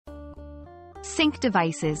Sync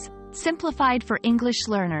devices, simplified for English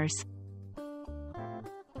learners.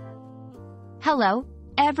 Hello,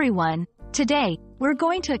 everyone. Today, we're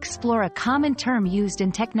going to explore a common term used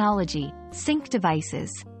in technology, sync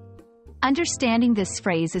devices. Understanding this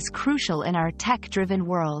phrase is crucial in our tech-driven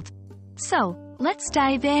world. So, let's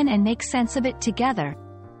dive in and make sense of it together.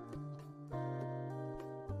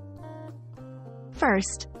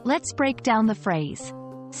 First, let's break down the phrase.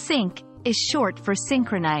 Sync is short for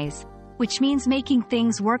synchronize, which means making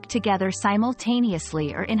things work together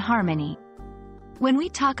simultaneously or in harmony. When we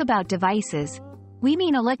talk about devices, we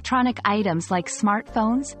mean electronic items like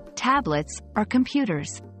smartphones, tablets, or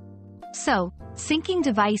computers. So, syncing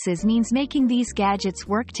devices means making these gadgets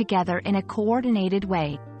work together in a coordinated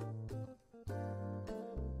way.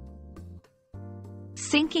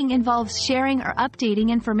 Syncing involves sharing or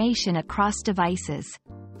updating information across devices.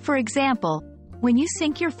 For example, when you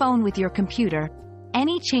sync your phone with your computer,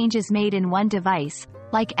 any changes made in one device,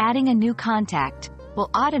 like adding a new contact, will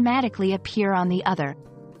automatically appear on the other.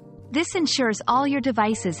 This ensures all your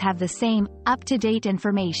devices have the same, up-to-date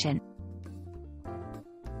information.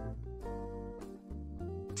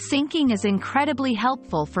 Syncing is incredibly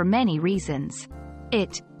helpful for many reasons.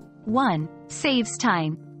 1. Saves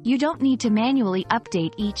time. You don't need to manually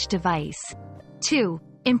update each device. 2.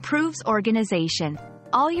 Improves organization.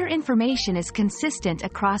 All your information is consistent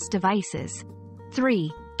across devices.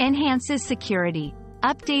 3. Enhances security.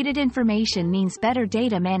 Updated information means better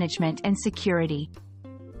data management and security.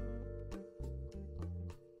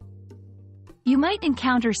 You might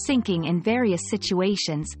encounter syncing in various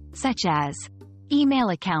situations, such as email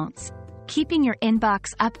accounts, keeping your inbox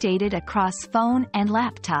updated across phone and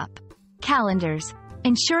laptop, calendars,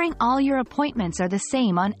 ensuring all your appointments are the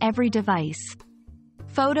same on every device,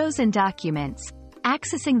 photos and documents,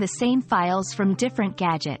 accessing the same files from different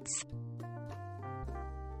gadgets.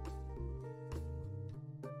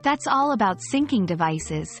 That's all about syncing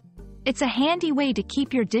devices. It's a handy way to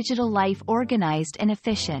keep your digital life organized and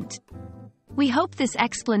efficient. We hope this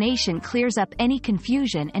explanation clears up any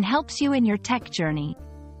confusion and helps you in your tech journey.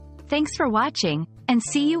 Thanks for watching, and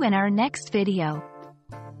see you in our next video.